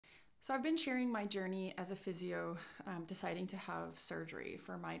So I've been sharing my journey as a physio, deciding to have surgery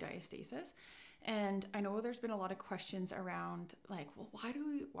for my diastasis. And I know there's been a lot of questions around like, well,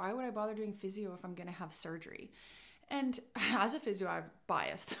 why would I bother doing physio if I'm going to have surgery? And as a physio, I'm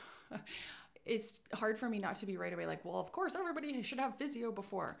biased. It's hard for me not to be right away like, well, of course, everybody should have physio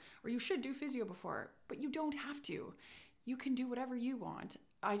before, or you should do physio before, but you don't have to. You can do whatever you want.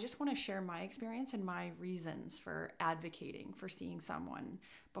 I just want to share my experience and my reasons for advocating for seeing someone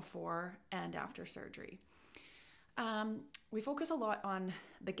before and after surgery. We focus a lot on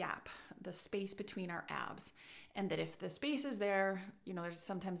the gap, the space between our abs, and that if the space is there, there's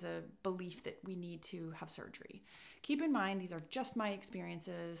sometimes a belief that we need to have surgery. Keep in mind, these are just my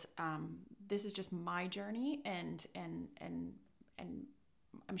experiences. This is just my journey, and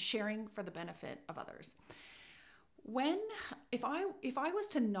I'm sharing for the benefit of others. If I was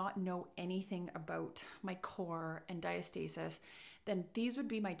to not know anything about my core and diastasis, then these would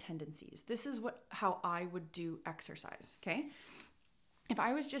be my tendencies. This is how I would do exercise, okay? If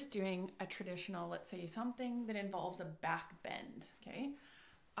I was just doing a traditional, let's say something that involves a back bend, okay?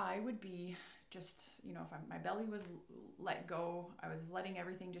 I would be just, if my belly was let go, I was letting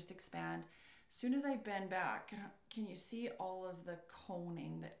everything just expand. As soon as I bend back, can you see all of the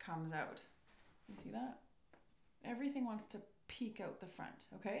coning that comes out? You see that? Everything wants to peek out the front,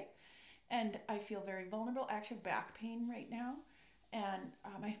 okay? And I feel very vulnerable. I actually have back pain right now. And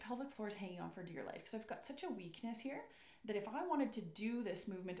my pelvic floor is hanging on for dear life because I've got such a weakness here that if I wanted to do this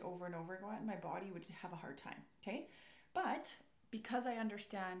movement over and over again, my body would have a hard time, okay? But because I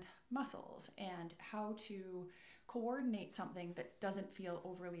understand muscles and how to coordinate something that doesn't feel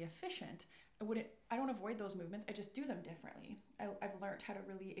overly efficient, I don't avoid those movements. I just do them differently. I've learned how to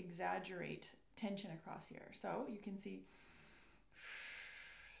really exaggerate tension across here. So you can see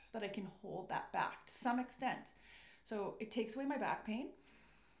that I can hold that back to some extent. So it takes away my back pain.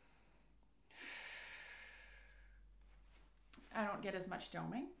 I don't get as much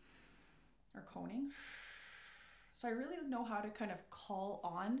doming or coning. So I really know how to kind of call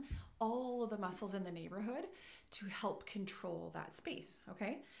on all of the muscles in the neighborhood to help control that space,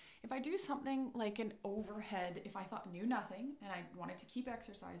 okay? If I do something like an overhead, if I knew nothing and I wanted to keep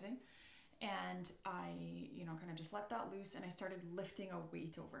exercising, and I, kind of just let that loose and I started lifting a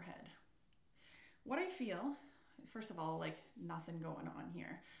weight overhead. What I feel, first of all, like nothing going on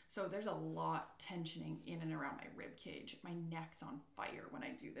here. So there's a lot tensioning in and around my rib cage. My neck's on fire when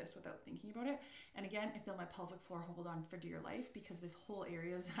I do this without thinking about it. And again, I feel my pelvic floor hold on for dear life because this whole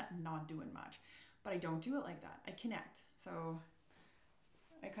area is not doing much. But I don't do it like that. I connect. So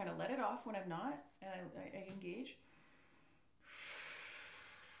I kind of let it off when I'm not, and I engage.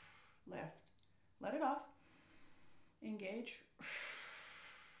 Lift, let it off, engage.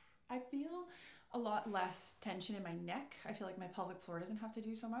 I feel a lot less tension in my neck. I feel like my pelvic floor doesn't have to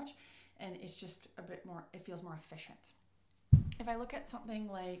do so much, and it's just a bit more, it feels more efficient. If I look at something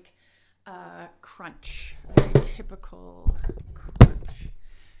like crunch, a very typical crunch,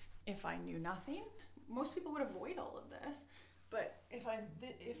 if I knew nothing, most people would avoid all of this, but if I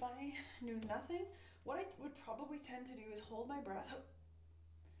knew nothing, what I would probably tend to do is hold my breath,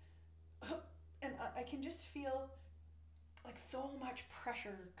 and I can just feel like so much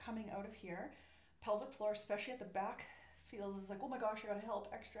pressure coming out of here. Pelvic floor, especially at the back, feels like, oh my gosh, I gotta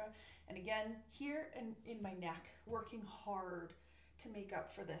help extra. And again, here and in my neck, working hard to make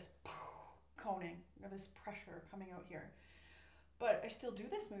up for this coning or this pressure coming out here. But I still do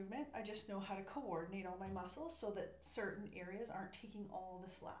this movement. I just know how to coordinate all my muscles so that certain areas aren't taking all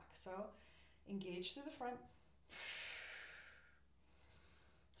the slack. So engage through the front.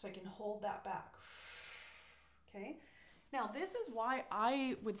 So I can hold that back. Okay. Now this is why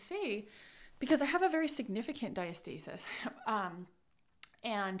I would say, because I have a very significant diastasis,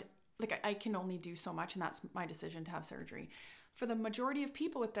 and like I can only do so much, and that's my decision to have surgery. For the majority of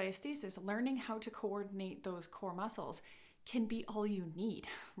people with diastasis, learning how to coordinate those core muscles can be all you need,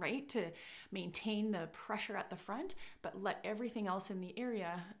 right? To maintain the pressure at the front, but let everything else in the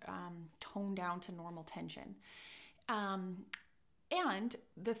area tone down to normal tension. And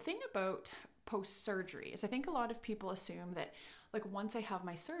the thing about post-surgery is I think a lot of people assume that like once I have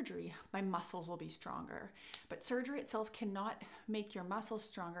my surgery, my muscles will be stronger. But surgery itself cannot make your muscles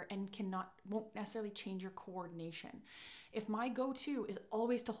stronger and won't necessarily change your coordination. If my go-to is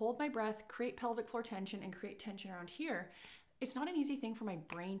always to hold my breath, create pelvic floor tension, and create tension around here, it's not an easy thing for my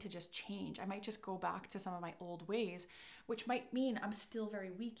brain to just change. I might just go back to some of my old ways, which might mean I'm still very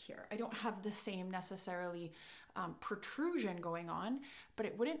weak here. I don't have the same necessarily protrusion going on, but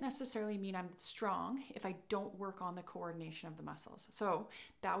it wouldn't necessarily mean I'm strong if I don't work on the coordination of the muscles. So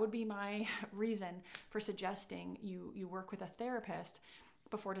that would be my reason for suggesting you work with a therapist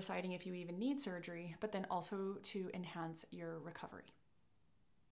before deciding if you even need surgery, but then also to enhance your recovery.